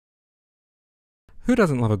Who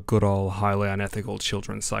doesn't love a good old highly unethical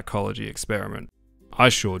children's psychology experiment? I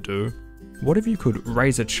sure do. What if you could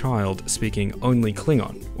raise a child speaking only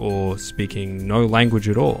Klingon, or speaking no language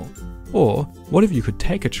at all? Or, what if you could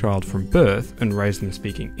take a child from birth and raise them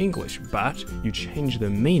speaking English, but you change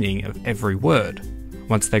the meaning of every word?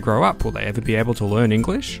 Once they grow up, will they ever be able to learn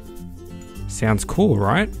English? Sounds cool,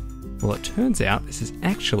 right? Well, it turns out this is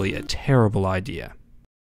actually a terrible idea.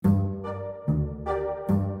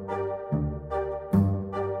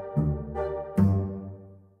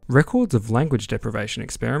 Records of language deprivation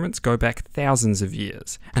experiments go back thousands of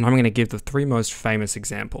years, and I'm going to give the three most famous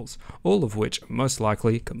examples, all of which are most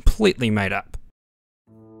likely completely made up.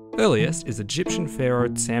 Earliest is Egyptian pharaoh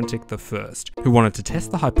Psamtik I, who wanted to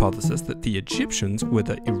test the hypothesis that the Egyptians were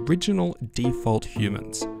the original default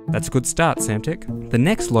humans. That's a good start, Psamtik. The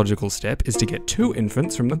next logical step is to get two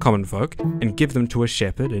infants from the common folk and give them to a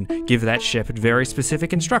shepherd and give that shepherd very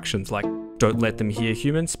specific instructions like don't let them hear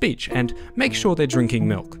human speech and make sure they're drinking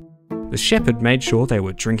milk. The shepherd made sure they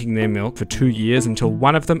were drinking their milk for 2 years until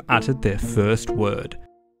one of them uttered their first word,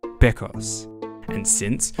 Bekos. And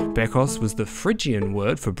since Bekos was the Phrygian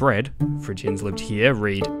word for bread, Phrygians lived here,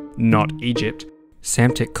 read, not Egypt,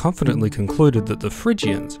 Psamtik confidently concluded that the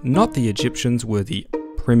Phrygians, not the Egyptians, were the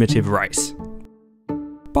primitive race.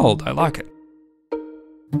 Bold, I like it.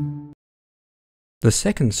 The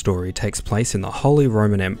second story takes place in the Holy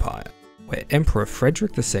Roman Empire, where Emperor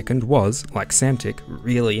Frederick II was, like Psamtik,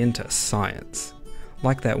 really into science.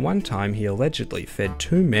 Like that one time he allegedly fed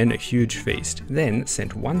 2 men a huge feast, then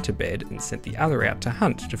sent one to bed and sent the other out to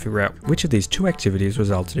hunt to figure out which of these two activities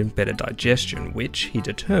resulted in better digestion, which he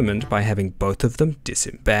determined by having both of them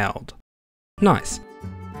disemboweled. Nice.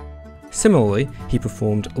 Similarly, he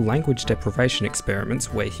performed language deprivation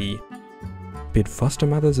experiments where he bid foster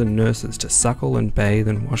mothers and nurses to suckle and bathe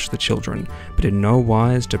and wash the children, but in no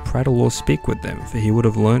wise to prattle or speak with them, for he would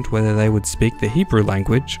have learnt whether they would speak the Hebrew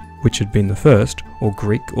language, which had been the first, or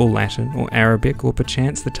Greek or Latin or Arabic, or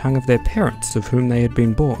perchance the tongue of their parents of whom they had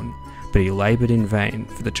been born. But he laboured in vain,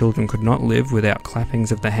 for the children could not live without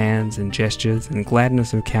clappings of the hands and gestures and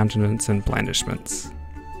gladness of countenance and blandishments.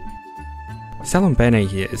 Salimbene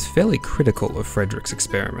here is fairly critical of Frederick's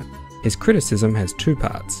experiment. His criticism has two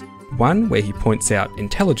parts. One where he points out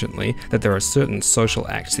intelligently that there are certain social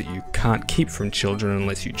acts that you can't keep from children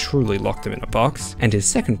unless you truly lock them in a box, and his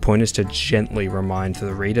second point is to gently remind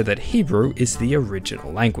the reader that Hebrew is the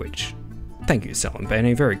original language. Thank you,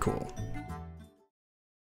 Salimbene, very cool.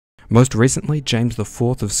 Most recently, James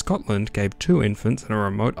IV of Scotland gave 2 infants on a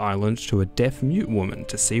remote island to a deaf-mute woman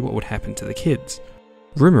to see what would happen to the kids.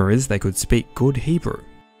 Rumour is they could speak good Hebrew.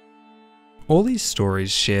 All these stories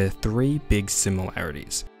share 3 big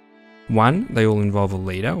similarities. 1, they all involve a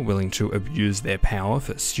leader willing to abuse their power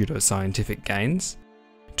for pseudoscientific gains.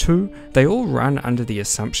 2, they all run under the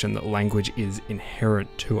assumption that language is inherent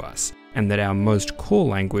to us, and that our most core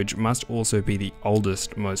language must also be the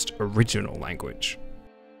oldest, most original language.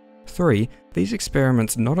 3, these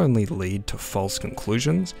experiments not only lead to false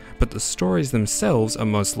conclusions, but the stories themselves are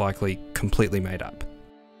most likely completely made up.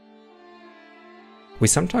 We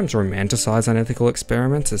sometimes romanticize unethical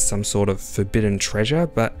experiments as some sort of forbidden treasure,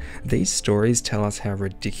 but these stories tell us how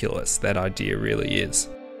ridiculous that idea really is.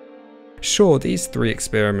 Sure, these 3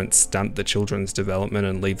 experiments stunt the children's development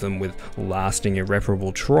and leave them with lasting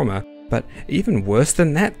irreparable trauma, but even worse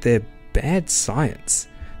than that, they're bad science.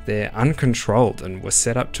 They're uncontrolled and were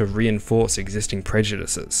set up to reinforce existing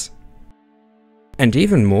prejudices. And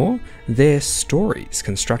even more, they're stories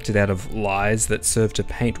constructed out of lies that serve to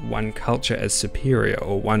paint one culture as superior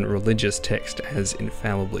or one religious text as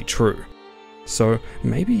infallibly true. So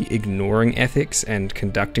maybe ignoring ethics and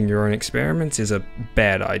conducting your own experiments is a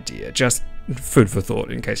bad idea, just food for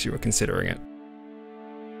thought in case you were considering it.